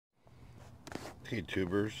Hey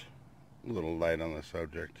tubers, a little light on the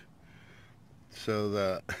subject. So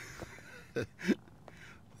this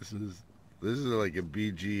is like a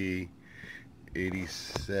BG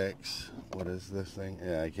 86. What is this thing?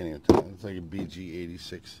 Yeah, I can't even tell. It's like a BG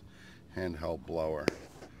 86 handheld blower,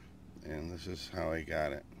 and this is how I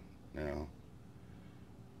got it. Now,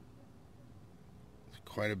 there's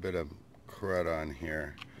quite a bit of crud on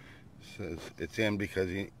here. It says it's in because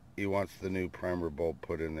he wants the new primer bulb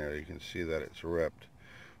put in there. You can see that it's ripped.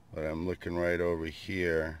 But I'm looking right over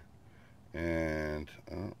here, and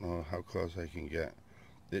I don't know how close I can get.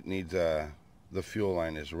 It needs the fuel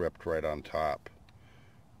line is ripped right on top,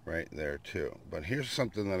 right there too. But here's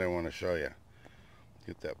something that I want to show you.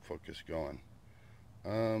 Get that focus going.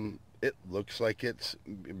 It looks like it's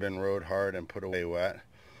been rode hard and put away wet,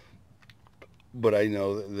 but I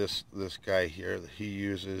know that this guy here, he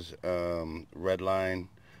uses Redline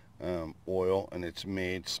oil, and it's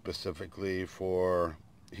made specifically for.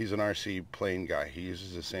 He's an RC plane guy. He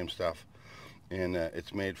uses the same stuff, and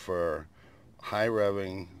it's made for high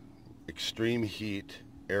revving, extreme heat,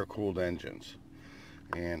 air-cooled engines.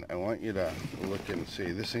 And I want you to look and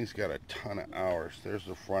see. This thing's got a ton of hours. There's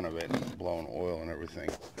the front of it, blowing oil and everything.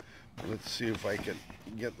 Let's see if I can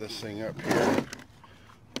get this thing up here.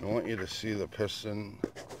 I want you to see the piston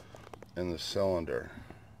and the cylinder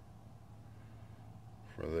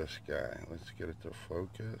for this guy. Let's get it to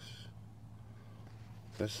focus.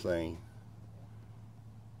 This thing,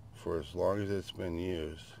 for as long as it's been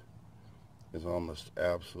used, is almost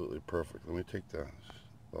absolutely perfect. Let me take the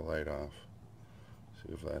light off,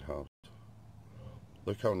 see if that helps.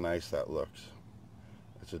 Look how nice that looks.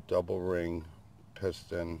 It's a double ring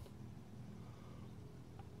piston.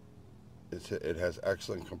 It has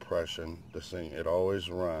excellent compression. This thing, it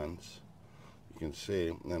always runs. You can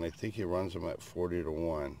see, and I think he runs them at 40 to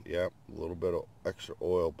 1. Yep, a little bit of extra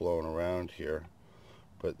oil blowing around here.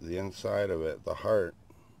 But the inside of it, the heart,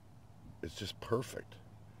 it's just perfect.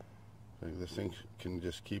 Like this thing can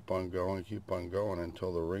just keep on going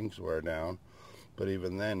until the rings wear down. But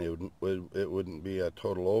even then, it wouldn't be a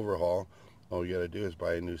total overhaul. All you got to do is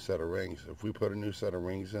buy a new set of rings. If we put a new set of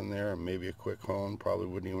rings in there and maybe a quick hone, probably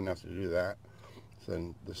wouldn't even have to do that. So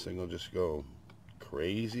then this thing will just go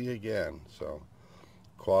crazy again. So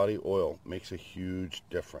quality oil makes a huge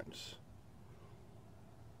difference.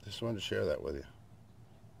 Just wanted to share that with you.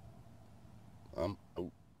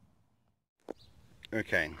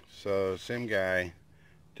 Okay, so same guy,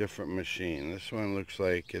 different machine. This one looks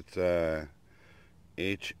like it's a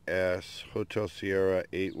HS Hotel Sierra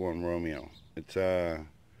 81 Romeo. It's a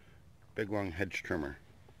big long hedge trimmer,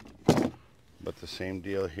 but the same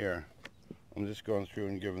deal here. I'm just going through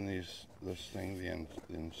and giving this thing the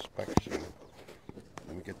inspection.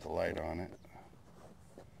 Let me get the light on it.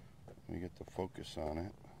 Let me get the focus on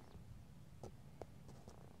it.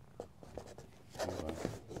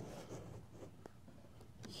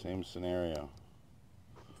 Same scenario.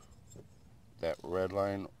 That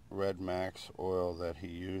Redline Red Max oil that he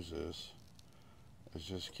uses is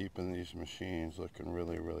just keeping these machines looking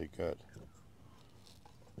really, really good.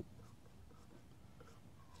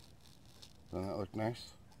 Doesn't that look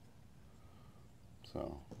nice?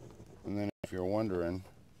 So, and then if you're wondering,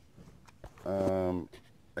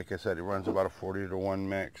 like I said, it runs about a 40 to 1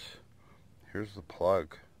 mix. Here's the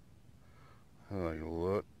plug. Like,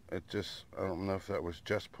 look, it just, I don't know if that was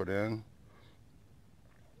just put in.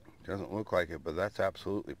 Doesn't look like it, but that's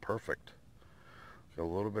absolutely perfect. Got a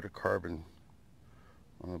little bit of carbon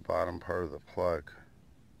on the bottom part of the plug.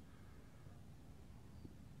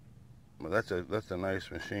 But that's a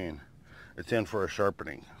nice machine. It's in for a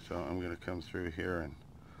sharpening, so I'm going to come through here and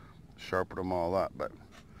sharpen them all up. But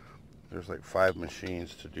there's like 5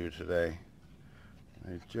 machines to do today.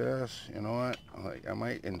 I just, you know what, I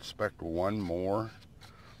might inspect one more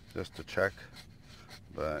just to check,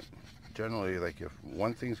 but generally, like, if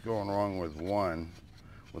one thing's going wrong with one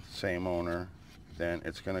with the same owner, then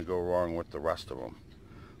it's going to go wrong with the rest of them.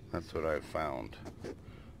 That's what I've found.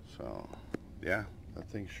 So yeah, that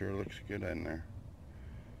thing sure looks good in there.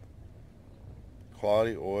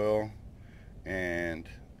 Quality oil and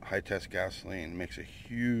high test gasoline makes a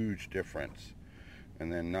huge difference.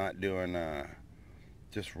 And then not doing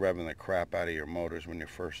just revving the crap out of your motors when you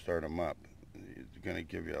first start them up. It's going to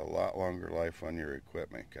give you a lot longer life on your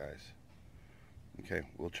equipment, guys. Okay,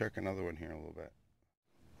 we'll check another one here in a little bit.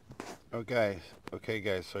 Okay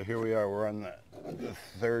guys, so here we are. We're on the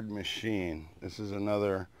third machine. This is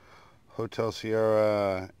another Hotel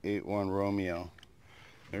Sierra 81 Romeo.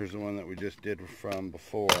 There's the one that we just did from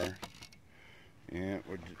before. And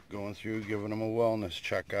we're just going through, giving them a wellness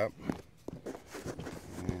checkup.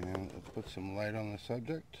 And let's put some light on the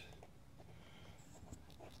subject.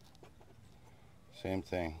 Same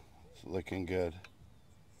thing. It's looking good.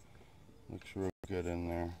 Looks real good in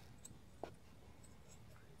there.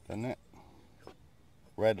 Doesn't it?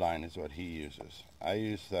 Red line is what he uses. I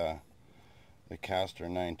use the Caster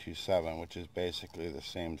 927, which is basically the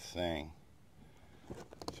same thing.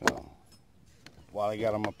 So while I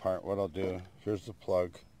got them apart, what I'll do, here's the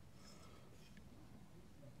plug.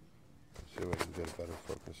 Let's see if I can get a better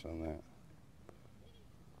focus on that.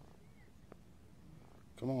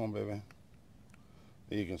 Come on, baby.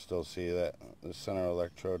 You can still see that the center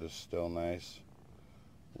electrode is still nice.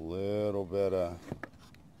 Little bit of,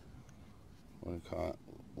 what do you call it?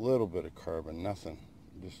 Little bit of carbon, nothing.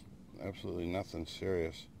 Just absolutely nothing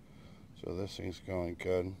serious. So this thing's going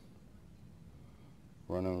good.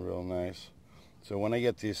 Running real nice. So when I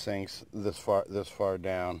get these things this far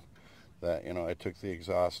down, that, you know, I took the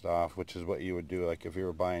exhaust off, which is what you would do like if you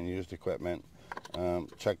were buying used equipment.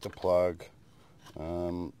 Check the plug.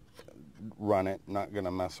 Run it. Not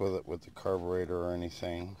gonna mess with it with the carburetor or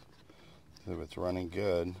anything. If it's running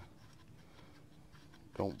good,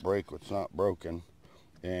 don't break what's not broken.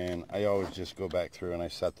 And I always just go back through and I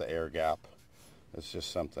set the air gap. It's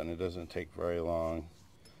just something. It doesn't take very long,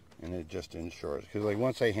 and it just ensures. Because like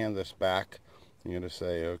once I hand this back, you're gonna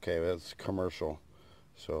say, okay, that's commercial.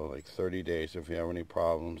 So like 30 days. If you have any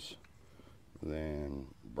problems,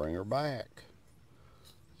 then bring her back.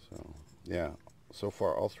 So yeah. So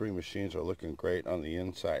far, all three machines are looking great on the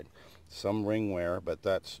inside. Some ring wear, but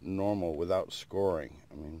that's normal without scoring.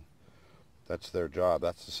 I mean, that's their job.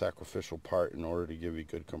 That's the sacrificial part in order to give you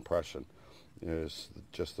good compression, is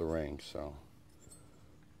just the ring. So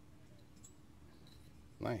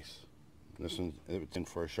nice. This one, it's in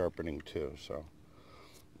for a sharpening too. So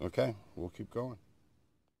okay, we'll keep going.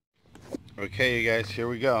 Okay, you guys, here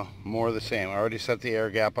we go. More of the same. I already set the air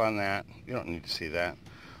gap on that. You don't need to see that.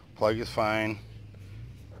 Plug is fine.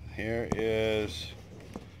 Here is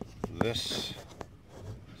this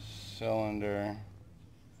cylinder.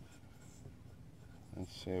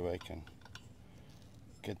 Let's see if I can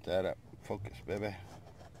get that up. Focus, baby.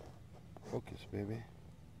 Focus, baby.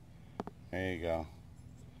 There you go.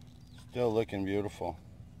 Still looking beautiful.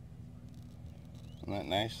 Isn't that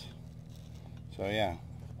nice? So yeah.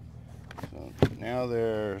 So now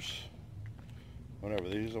there's whatever.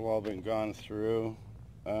 These have all been gone through.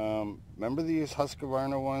 Remember these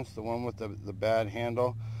Husqvarna ones, the one with the bad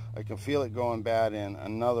handle? I can feel it going bad in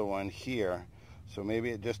another one here, so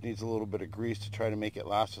maybe it just needs a little bit of grease to try to make it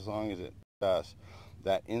last as long as it does.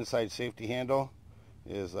 That inside safety handle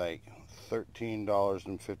is like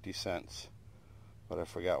 $13.50, but I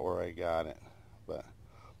forgot where I got it. But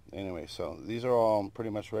anyway, so these are all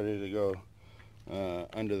pretty much ready to go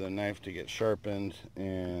under the knife to get sharpened.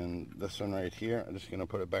 And this one right here, I'm just going to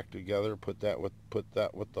put it back together, put that with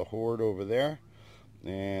the horde over there,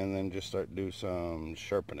 and then just start do some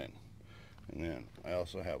sharpening. And then I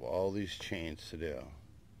also have all these chains to do.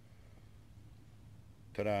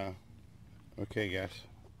 Ta-da! Okay guys,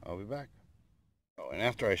 I'll be back. Oh, and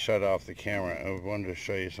after I shut off the camera, I wanted to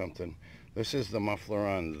show you something. This is the muffler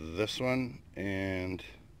on this one, and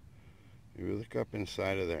you look up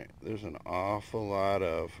inside of there, there's an awful lot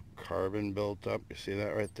of carbon built up. You see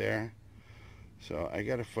that right there? So I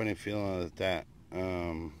got a funny feeling that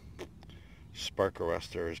spark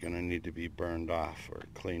arrestor is going to need to be burned off or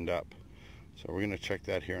cleaned up. So we're going to check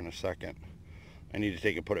that here in a second. I need to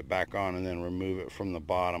take it, put it back on, and then remove it from the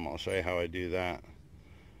bottom. I'll show you how I do that,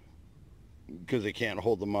 because I can't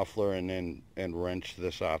hold the muffler and wrench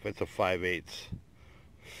this off. It's a 5/8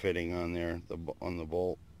 fitting on there, on the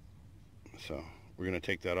bolt. So we're going to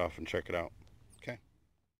take that off and check it out.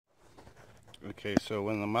 Okay, so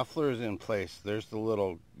when the muffler is in place, there's the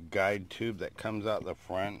little guide tube that comes out the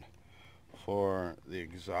front for the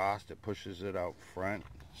exhaust. It pushes it out front.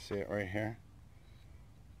 See it right here?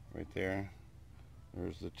 Right there.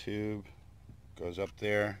 There's the tube. Goes up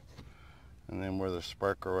there. And then where the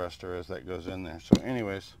spark arrestor is, that goes in there. So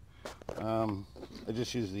anyways, I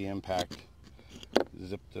just used the impact.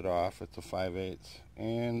 Zipped it off at the 5/8,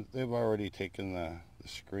 and they've already taken the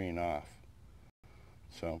screen off.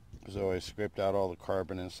 So I scraped out all the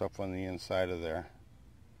carbon and stuff on the inside of there,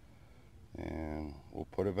 and we'll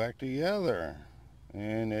put it back together,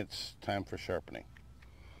 and it's time for sharpening.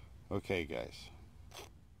 Okay guys,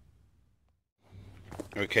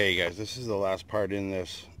 this is the last part in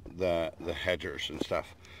this, the hedgers and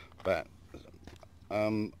stuff, but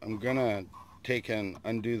I'm gonna take and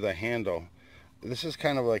undo the handle. This is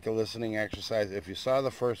kind of like a listening exercise. If you saw the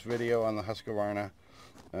first video on the Husqvarna,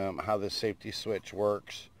 how the safety switch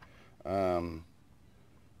works, hear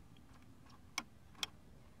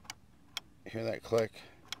that click?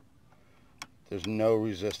 There's no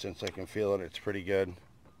resistance. I can feel it. It's pretty good.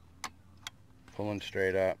 Pulling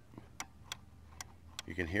straight up.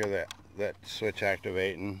 You can hear that switch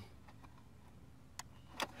activating.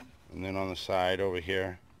 And then on the side over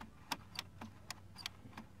here,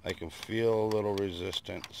 I can feel a little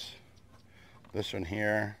resistance. This one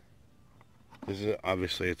here, this is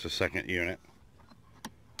obviously it's a second unit.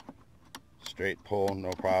 Straight pull,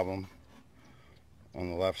 no problem. On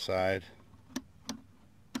the left side,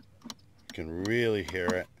 you can really hear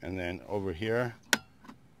it. And then over here,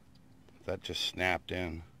 that just snapped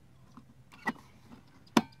in.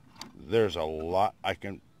 There's a lot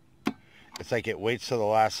it's like it waits till the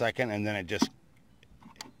last second and then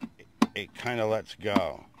it kind of lets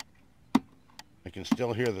go. I can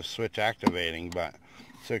still hear the switch activating, but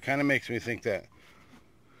so it kind of makes me think that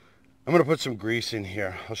I'm going to put some grease in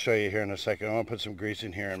here. I'll show you here in a second. I'm going to put some grease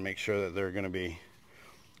in here and make sure that they're going to be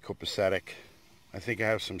copacetic. I think I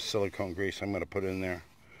have some silicone grease I'm going to put in there,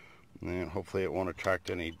 and hopefully it won't attract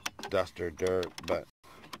any dust or dirt, but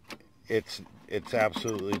it's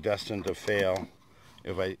absolutely destined to fail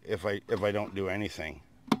if I don't do anything.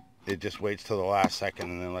 It just waits till the last second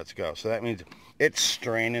and then lets go. So that means it's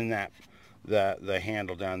straining the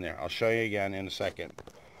handle down there. I'll show you again in a second,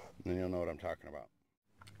 and then you'll know what I'm talking about.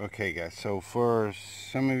 Okay guys, so for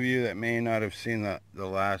some of you that may not have seen the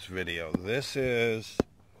last video, this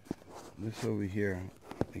over here,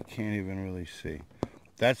 I can't even really see.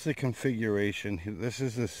 That's the configuration. This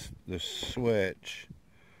is the switch.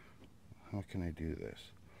 How can I do this?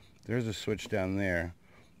 There's a switch down there.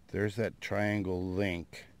 There's that triangle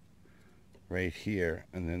link right here,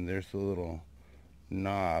 and then there's the little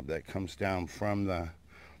knob that comes down from the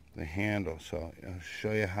handle. So I'll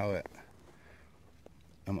show you how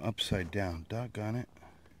I'm upside down. Doggone it.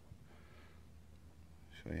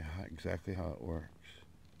 Show you exactly how it works.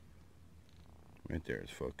 Right there,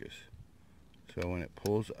 it's focused. So when it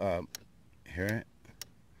pulls up, hear it?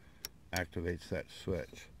 Activates that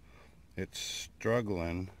switch. It's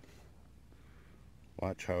struggling.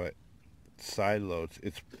 Watch how it side loads.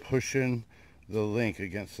 It's pushing the link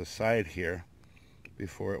against the side here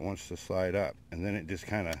before it wants to slide up. And then it just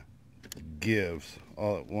kind of gives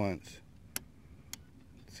all at once.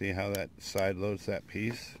 See how that side loads that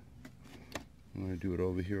piece? I'm going to do it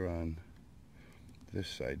over here on this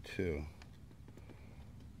side too.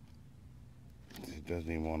 It doesn't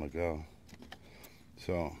even want to go.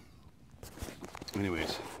 So,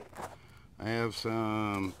 anyways, I have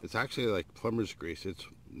some, it's actually like plumber's grease. It's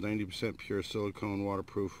 90% pure silicone,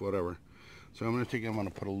 waterproof, whatever. So I'm going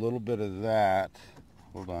to put a little bit of that.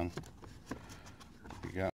 Hold on.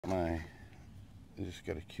 I just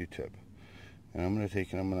got a Q-tip. And I'm going to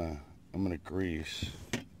take it, I'm going to grease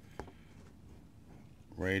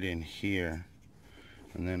right in here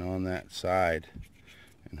and then on that side,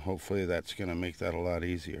 and hopefully that's going to make that a lot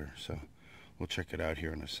easier. So we'll check it out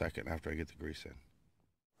here in a second after I get the grease in.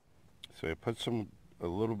 So I put a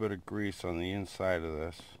little bit of grease on the inside of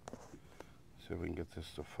this. See if we can get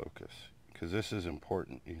this to focus, because this is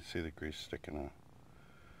important. You can see the grease sticking out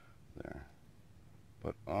there.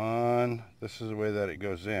 But this is the way that it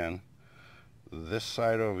goes in. This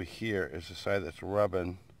side over here is the side that's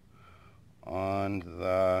rubbing on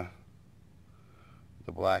the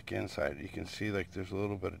black inside. You can see like there's a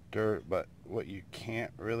little bit of dirt, but what you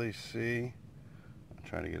can't really see, I'm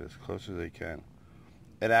trying to get as close as I can,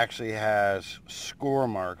 it actually has score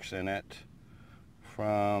marks in it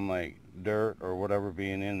from like dirt or whatever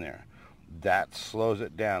being in there. That slows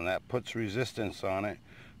it down. That puts resistance on it,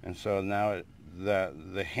 and so now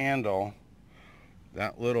the handle,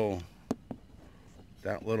 that little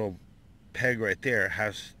peg right there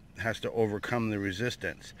has to overcome the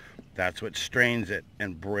resistance. That's what strains it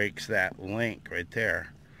and breaks that link right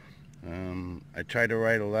there. I tried to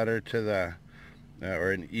write a letter to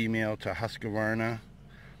or an email to Husqvarna,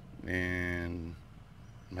 and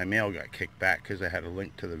my mail got kicked back because I had a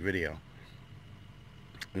link to the video.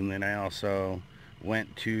 And then I also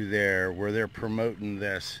went to where they're promoting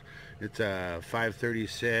this. It's a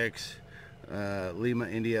 536 Lima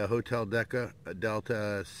India Hotel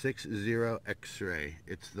Delta 60 X-ray.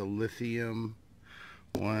 It's the lithium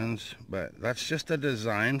ones, but that's just a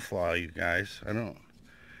design flaw, you guys.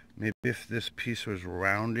 Maybe if this piece was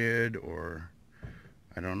rounded, or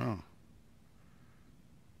I don't know.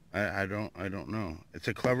 I don't know. It's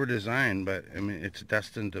a clever design, but I mean, it's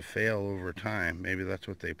destined to fail over time. Maybe that's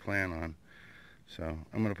what they plan on. So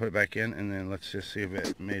I'm going to put it back in, and then let's just see if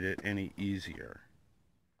it made it any easier.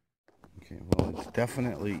 Okay, well, it's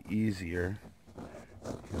definitely easier.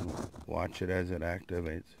 You can watch it as it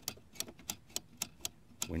activates.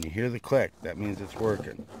 When you hear the click, that means it's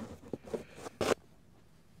working.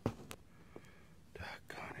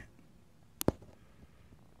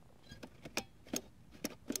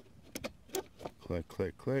 Click,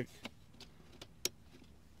 click, click.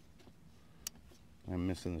 I'm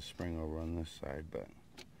missing the spring over on this side, but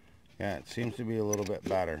yeah, it seems to be a little bit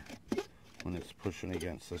better when it's pushing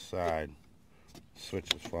against the side. The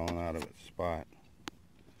switch is falling out of its spot.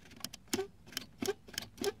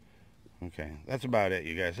 Okay, that's about it,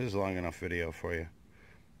 you guys. This is a long enough video for you.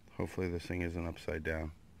 Hopefully this thing isn't upside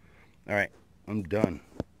down. Alright, I'm done.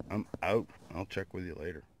 I'm out. I'll check with you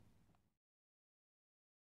later.